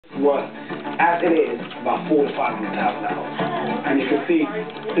was, as it is, about $400,000 to $500,000. And you can see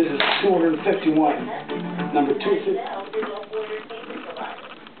this is 251, number 250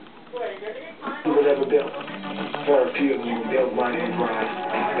 was ever built. Very few of them were built right and dry.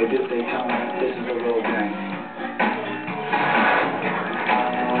 But this Daytona, this is a real game.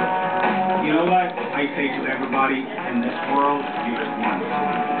 You know what? I say to everybody in this world, you live once.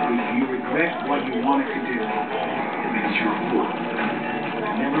 If you regret what you wanted to do, it means you're a fool.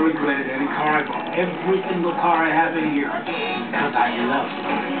 I never regretted any car I bought. Every single car I have in here, because I love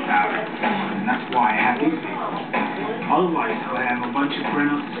something about it. And that's why I have these vehicles. Otherwise, I would have a bunch of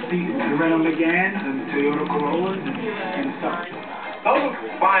Renault Megane and Toyota Corollas and stuff. Those are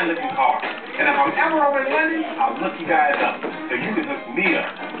fine-looking cars. And if I'm ever over in London, I'll look you guys up so you can hook me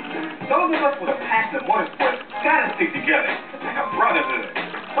up. Those of us with a passion of motorsports gotta stick together like a brotherhood.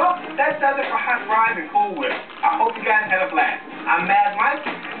 Well, that does it for Hot Rides and Cool Whip. I hope you guys had a blast. I'm Mad Mike,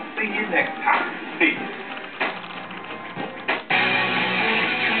 and we'll see you next time. Peace.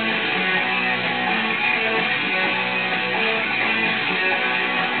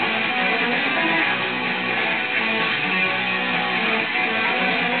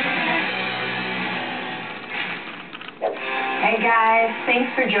 Hey guys,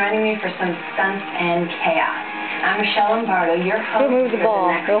 thanks for joining me for some stunts and chaos. I'm Michelle Lombardo, your host Go move the ball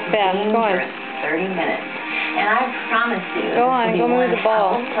real fast. Go on. 30 minutes. And I promise you, Go on, go move the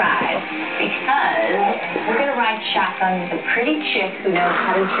ball. Ride because we're going to ride shotgun with a pretty chick who knows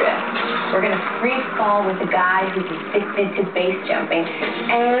how to drift. We're going to free fall with a guy who's addicted to base jumping.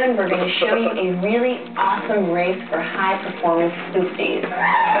 And we're going to show you a really awesome race for high performance spoofsies.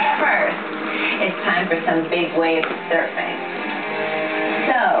 But first, it's time for some big wave surfing.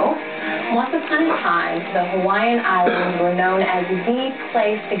 So, once upon a time, the Hawaiian Islands were known as the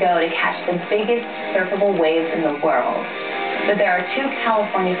place to go to catch the biggest surfable waves in the world. But there are two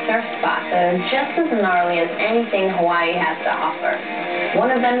California surf spots that are just as gnarly as anything Hawaii has to offer. One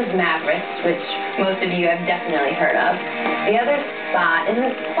of them is Mavericks, which most of you have definitely heard of. The other spot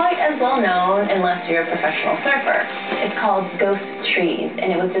isn't quite as well known unless you're a professional surfer. It's called Ghost Trees,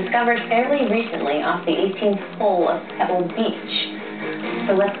 and it was discovered fairly recently off the 18th hole of Pebble Beach.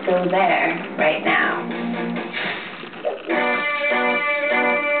 So let's go there right now.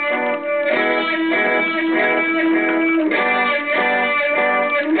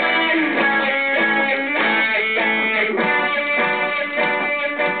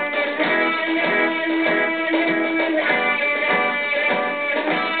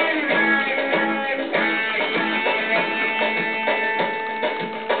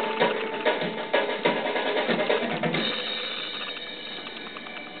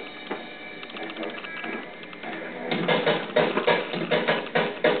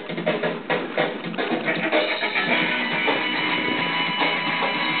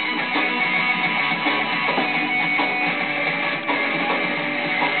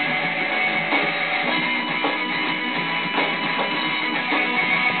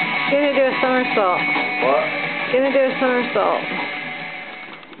 Gonna do a somersault. What? Gonna do a somersault.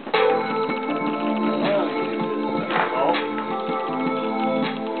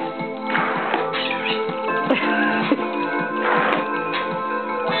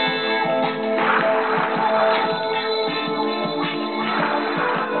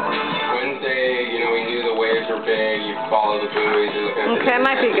 Wednesday, we knew the waves were big. You follow the buoys. You're looking at Okay,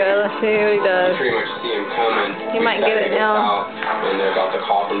 might be good. Let's see what he does. You pretty much see him coming. He might get it now. And I got the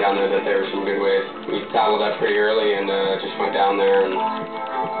call from down there that there were some good waves. We saddled up pretty early and just went down there and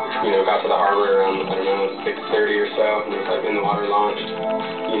got to the harbor around 6:30 or so, and it was like in the water launched.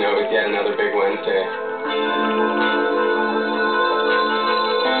 It was yet another big Wednesday.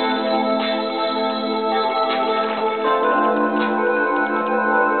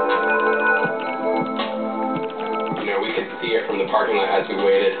 We could see it from the parking lot as we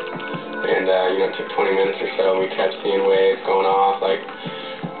waited, and it took 20 minutes or so. We kept seeing waves going off, like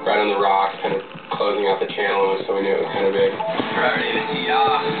right on the rocks, kind of closing out the channel, so we knew it was kind of big. We're ready to tee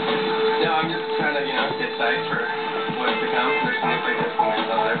off. No, I'm just trying to, get psyched for what's to come. There's some like this one or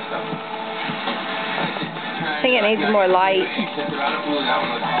other stuff. I think it needs more light. Just about to pull it out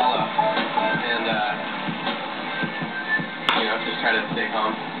with a call up, and just try to stay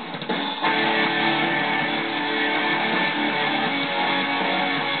calm.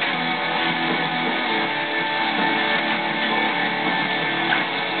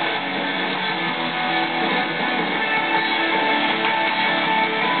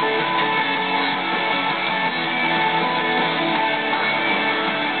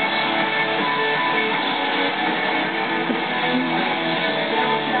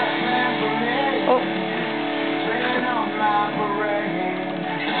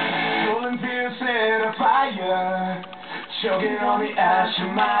 fire, choking on the ash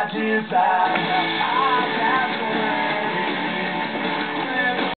of my desire.